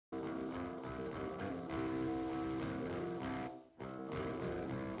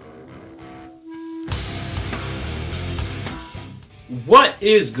What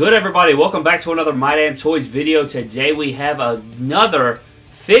is good, everybody? Welcome back to another My Damn Toys video. Today we have another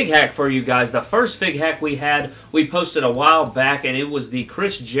fig hack for you guys. The first fig hack we posted a while back, and it was the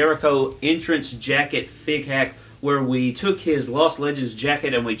Chris Jericho entrance jacket fig hack, where we took his Lost Legends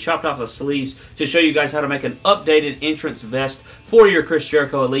jacket and we chopped off the sleeves to show you guys how to make an updated entrance vest for your Chris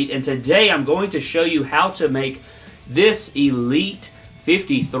Jericho Elite. And today I'm going to show you how to make this Elite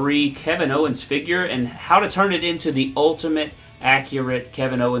 53 Kevin Owens figure and how to turn it into the ultimate accurate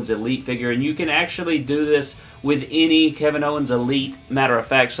Kevin Owens Elite figure. And you can actually do this with any Kevin Owens Elite, matter of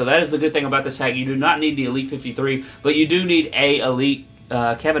fact. So that is the good thing about this hack. You do not need the Elite 53, but you do need a Elite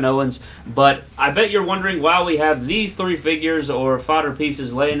Kevin Owens. But I bet you're wondering why we have these three figures or fodder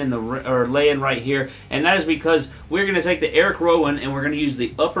pieces laying right here, and that is because we're going to take the Eric Rowan and we're going to use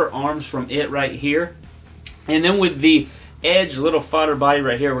the upper arms from it right here, and then with the edge little fodder body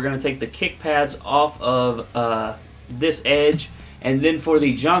right here, we're going to take the kick pads off of this edge, and then for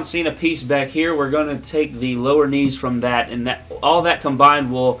the John Cena piece back here, we're going to take the lower knees from that, and all that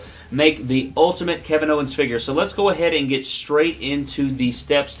combined will make the ultimate Kevin Owens figure. So let's go ahead and get straight into the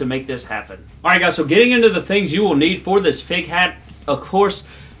steps to make this happen. Alright guys, so getting into the things you will need for this fig hat, of course,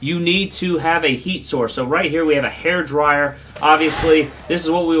 you need to have a heat source. So right here we have a hair dryer. Obviously, this is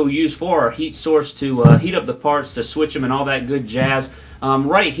what we will use for our heat source to heat up the parts, to switch them and all that good jazz.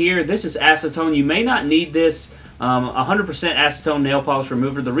 Right here, this is acetone. You may not need this 100% acetone nail polish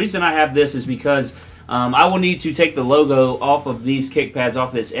remover. The reason I have this is because I will need to take the logo off of these kick pads,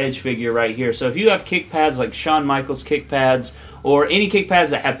 off this edge figure right here. So if you have kick pads like Shawn Michaels kick pads, or any kick pads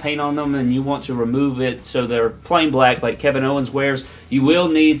that have paint on them and you want to remove it so they're plain black like Kevin Owens wears, you will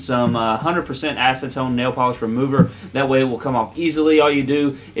need some 100% acetone nail polish remover. That way it will come off easily. All you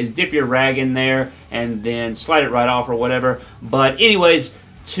do is dip your rag in there and then slide it right off or whatever. But anyways,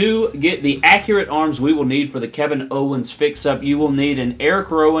 to get the accurate arms we will need for the Kevin Owens fix-up, you will need an Eric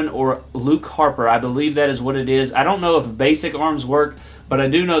Rowan or Luke Harper. I believe that is what it is. I don't know if basic arms work, but I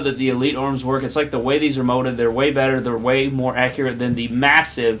do know that the Elite arms work. It's like the way these are molded. They're way better. They're way more accurate than the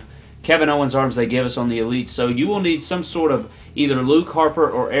massive Kevin Owens arms they give us on the Elite. So you will need some sort of either Luke Harper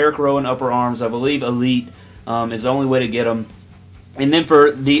or Eric Rowan upper arms. I believe Elite is the only way to get them. And then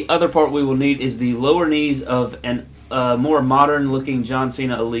for the other part we will need is the lower knees of an more modern-looking John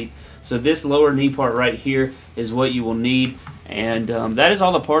Cena Elite. So this lower knee part right here is what you will need, and that is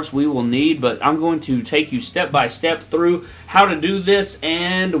all the parts we will need. But I'm going to take you step by step through how to do this,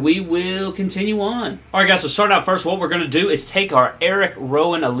 and we will continue on. Alright guys, so starting out first, what we're going to do is take our Eric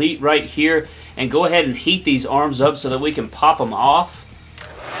Rowan Elite right here and go ahead and heat these arms up so that we can pop them off.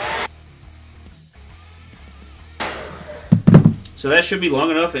 So that should be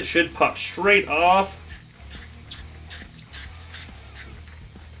long enough. It should pop straight off.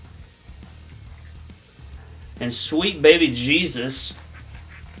 And sweet baby Jesus.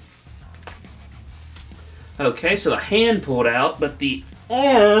 Okay, so the hand pulled out, but the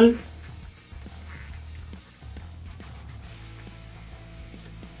arm,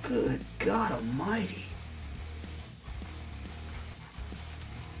 good God almighty.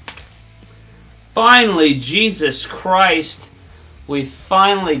 Finally, Jesus Christ, we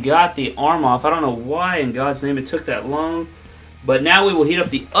finally got the arm off. I don't know why in God's name it took that long, but now we will heat up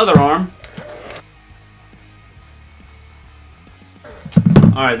the other arm.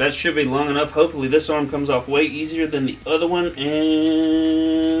 Alright, that should be long enough. Hopefully this arm comes off way easier than the other one.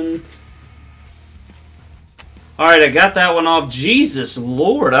 And alright, I got that one off. Jesus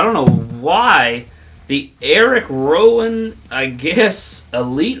Lord, I don't know why the Eric Rowan, I guess,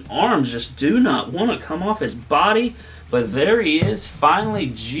 Elite arms just do not want to come off his body. But there he is,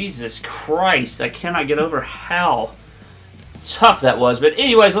 finally. Jesus Christ, I cannot get over how tough that was. But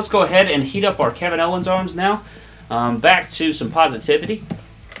anyways, let's go ahead and heat up our Kevin Owens arms now. Back to some positivity.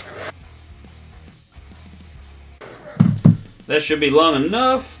 That should be long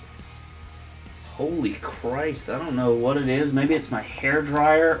enough. Holy Christ, I don't know what it is. Maybe it's my hair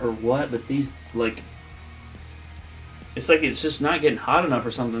dryer or what, but these, like, it's like it's just not getting hot enough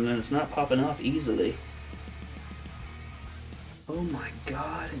or something, and it's not popping off easily. Oh my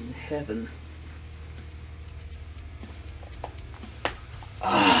God in heaven.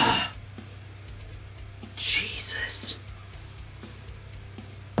 Ah. Jesus.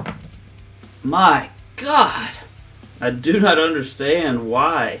 My God. I do not understand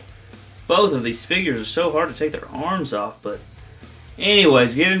why both of these figures are so hard to take their arms off, but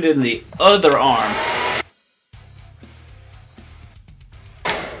anyways, get into the other arm.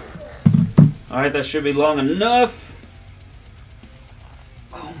 Alright, that should be long enough.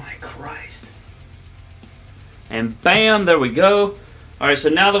 Oh my Christ. And bam, there we go. Alright, so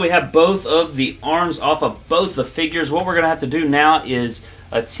now that we have both of the arms off of both the figures, what we're going to have to do now is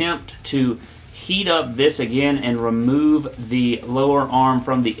attempt to heat up this again and remove the lower arm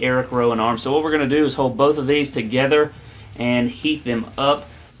from the Eric Rowan arm. So what we're going to do is hold both of these together and heat them up.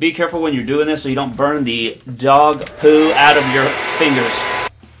 Be careful when you're doing this so you don't burn the dog poo out of your fingers.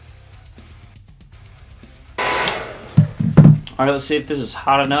 Alright, let's see if this is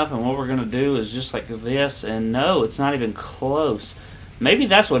hot enough, and what we're going to do is just like this, and no, it's not even close. Maybe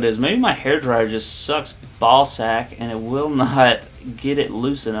that's what it is. Maybe my hairdryer just sucks ball sack and it will not get it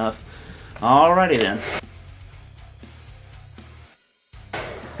loose enough. Alrighty then.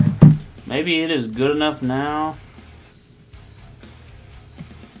 Maybe it is good enough now.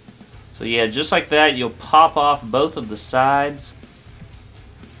 So yeah, just like that, you'll pop off both of the sides.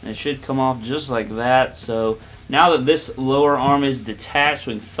 And it should come off just like that. So now that this lower arm is detached,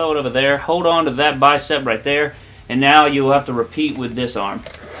 we can throw it over there. Hold on to that bicep right there. And now you'll have to repeat with this arm.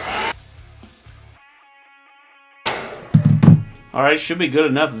 Alright, should be good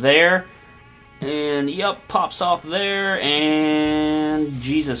enough there. And yep, pops off there. And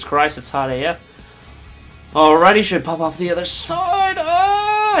Jesus Christ, it's hot AF. Alrighty, should pop off the other side.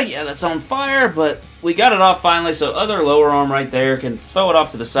 Ah, yeah, that's on fire. But we got it off finally, so other lower arm right there can throw it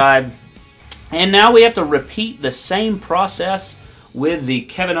off to the side. And now we have to repeat the same process with the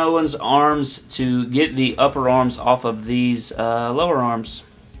Kevin Owens arms to get the upper arms off of these lower arms.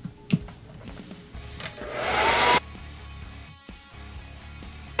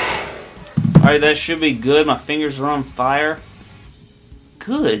 Alright, that should be good. My fingers are on fire.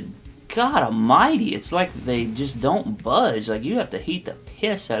 Good God almighty. It's like they just don't budge. Like, you have to heat the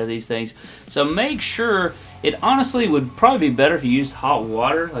piss out of these things. So make sure, it honestly would probably be better if you used hot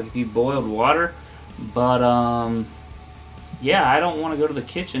water, like if you boiled water. But, yeah, I don't want to go to the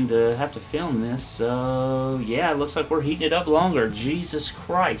kitchen to have to film this, so yeah, it looks like we're heating it up longer. Jesus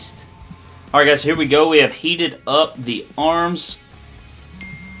Christ. Alright guys, here we go. We have heated up the arms.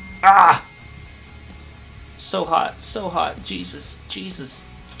 Ah! So hot, Jesus, Jesus,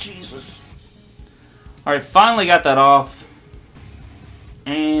 Jesus. Alright, finally got that off.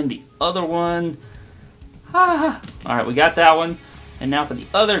 And the other one. Ah! Alright, we got that one. And now for the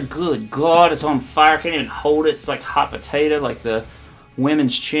other, good God, it's on fire. Can't even hold it. It's like hot potato, like the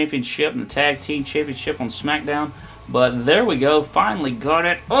women's championship and the tag team championship on SmackDown. But there we go. Finally got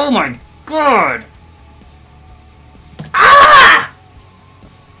it. Oh my God! Ah!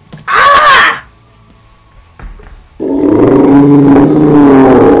 Ah!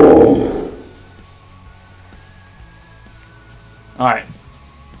 Alright.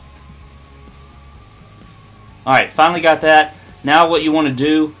 Alright, finally got that. Now what you want to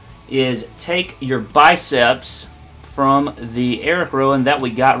do is take your biceps from the Eric Rowan that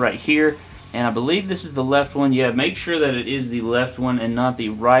we got right here, and I believe this is the left one. Yeah, make sure that it is the left one and not the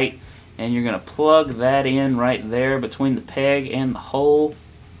right, and you're going to plug that in right there between the peg and the hole.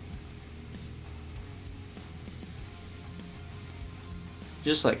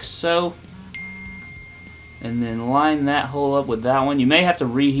 Just like so. And then line that hole up with that one. You may have to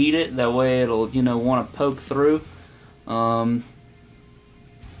reheat it, that way it'll, you know, want to poke through. So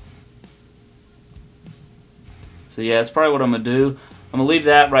yeah, that's probably what I'm going to do. I'm going to leave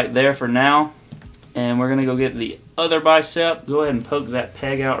that right there for now. And we're going to go get the other bicep. Go ahead and poke that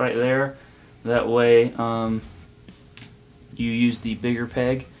peg out right there. That way you use the bigger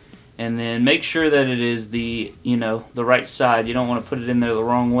peg. And then make sure that it is the, you know, the right side. You don't want to put it in there the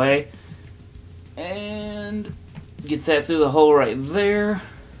wrong way. And get that through the hole right there.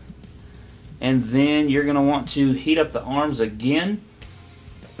 And then you're going to want to heat up the arms again.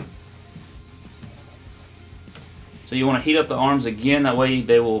 So you want to heat up the arms again, that way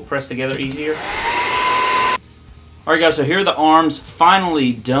they will press together easier. Alright guys, so here are the arms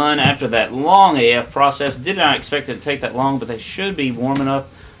finally done after that long AF process. Did not expect it to take that long, but they should be warm enough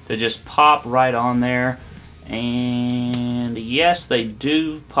to just pop right on there. And yes, they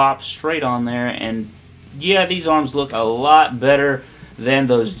do pop straight on there. And yeah, these arms look a lot better than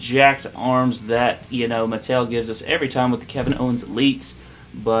those jacked arms that, you know, Mattel gives us every time with the Kevin Owens Elites.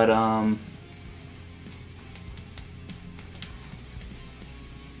 But,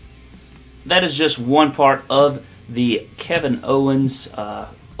 that is just one part of the Kevin Owens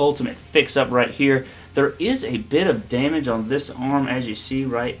Ultimate Fix-Up right here. There is a bit of damage on this arm, as you see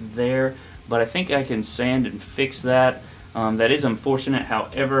right there, but I think I can sand and fix that. That is unfortunate,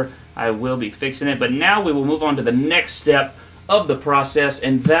 however, I will be fixing it. But now we will move on to the next step of the process,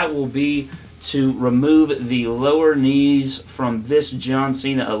 and that will be to remove the lower knees from this John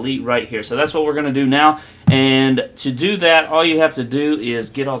Cena Elite right here. So that's what we're going to do now. And to do that, all you have to do is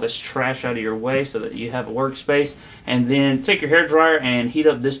get all this trash out of your way so that you have a workspace. And then take your hairdryer and heat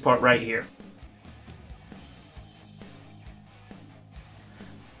up this part right here.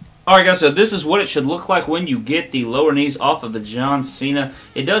 Alright guys, so this is what it should look like when you get the lower knees off of the John Cena.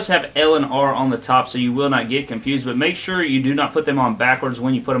 It does have L and R on the top, so you will not get confused, but make sure you do not put them on backwards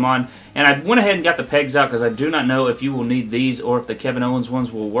when you put them on. And I went ahead and got the pegs out because I do not know if you will need these or if the Kevin Owens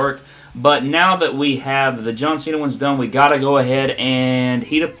ones will work. But now that we have the John Cena ones done, we got to go ahead and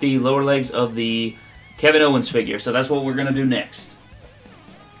heat up the lower legs of the Kevin Owens figure. So that's what we're going to do next.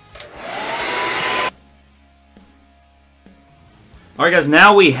 Alright guys,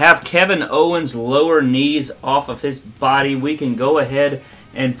 now we have Kevin Owens' lower knees off of his body. We can go ahead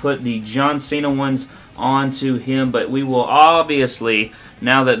and put the John Cena ones onto him, but we will obviously,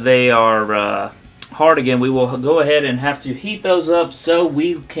 now that they are hard again, we will go ahead and have to heat those up so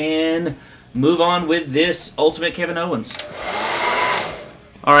we can move on with this Ultimate Kevin Owens.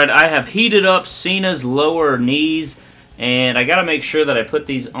 Alright, I have heated up Cena's lower knees, and I got to make sure that I put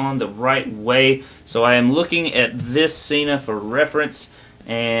these on the right way. So I am looking at this Cena for reference,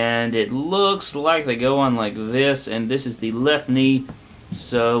 and it looks like they go on like this, and this is the left knee.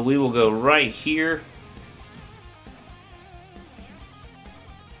 So we will go right here.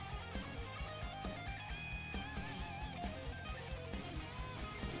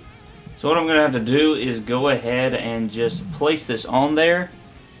 So what I'm going to have to do is go ahead and just place this on there,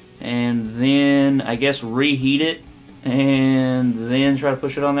 and then I guess reheat it, and then try to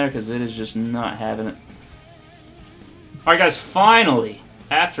push it on there because it is just not having it. Alright guys, finally,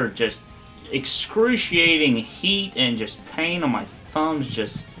 after just excruciating heat and just pain on my thumbs,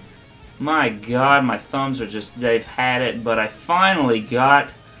 just, my God, my thumbs are just, they've had it, but I finally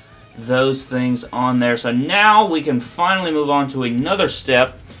got those things on there. So now we can finally move on to another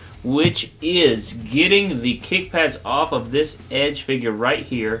step, which is getting the kick pads off of this Edge figure right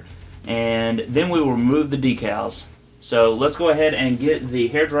here, and then we will remove the decals. So let's go ahead and get the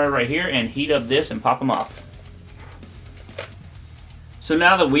hairdryer right here and heat up this and pop them off. So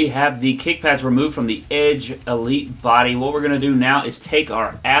now that we have the kick pads removed from the Edge Elite body, what we're going to do now is take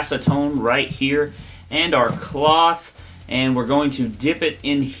our acetone right here and our cloth, and we're going to dip it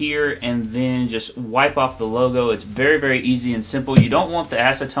in here and then just wipe off the logo. It's very, very easy and simple. You don't want the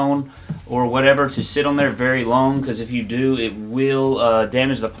acetone or whatever to sit on there very long, because if you do, it will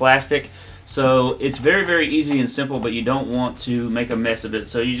damage the plastic. So it's very, very easy and simple, but you don't want to make a mess of it.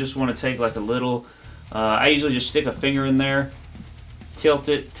 So you just want to take like a little, I usually just stick a finger in there, tilt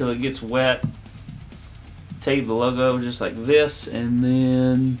it till it gets wet, tape the logo just like this, and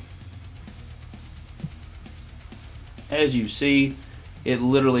then as you see, it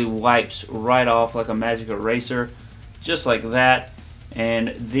literally wipes right off like a magic eraser, just like that. And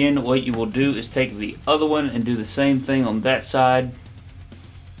then what you will do is take the other one and do the same thing on that side.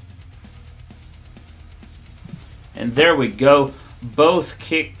 And there we go. Both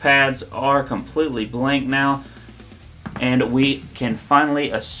kick pads are completely blank now. And we can finally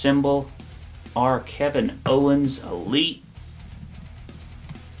assemble our Kevin Owens Elite.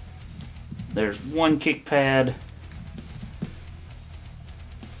 There's one kick pad.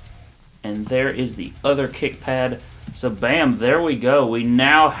 And there is the other kick pad. So bam, there we go. We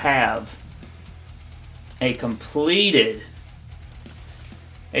now have a completed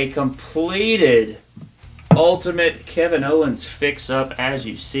Ultimate Kevin Owens fix-up. As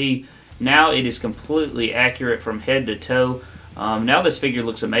you see, now it is completely accurate from head to toe. Now this figure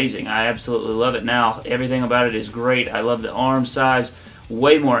looks amazing. I absolutely love it now. Everything about it is great. I love the arm size,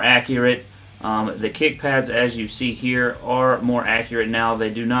 way more accurate. The kick pads, as you see here, are more accurate now. They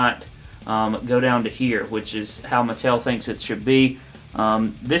do not go down to here, which is how Mattel thinks it should be.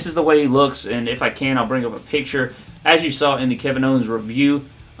 This is the way he looks, and if I can, I'll bring up a picture. As you saw in the Kevin Owens review,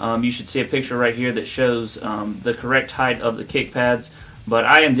 you should see a picture right here that shows the correct height of the kick pads. But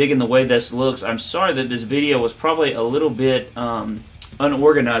I am digging the way this looks. I'm sorry that this video was probably a little bit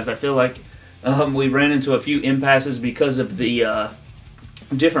unorganized. I feel like we ran into a few impasses because of the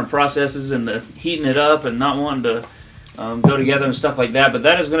different processes and the heating it up and not wanting to go together and stuff like that. But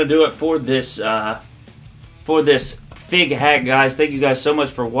that is going to do it for this fig hack, guys. Thank you guys so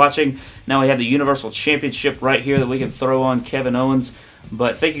much for watching. Now we have the Universal Championship right here that we can throw on Kevin Owens.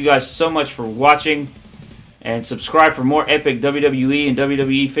 But thank you guys so much for watching. And subscribe for more epic WWE and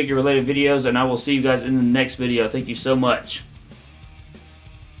WWE figure related videos. And I will see you guys in the next video. Thank you so much.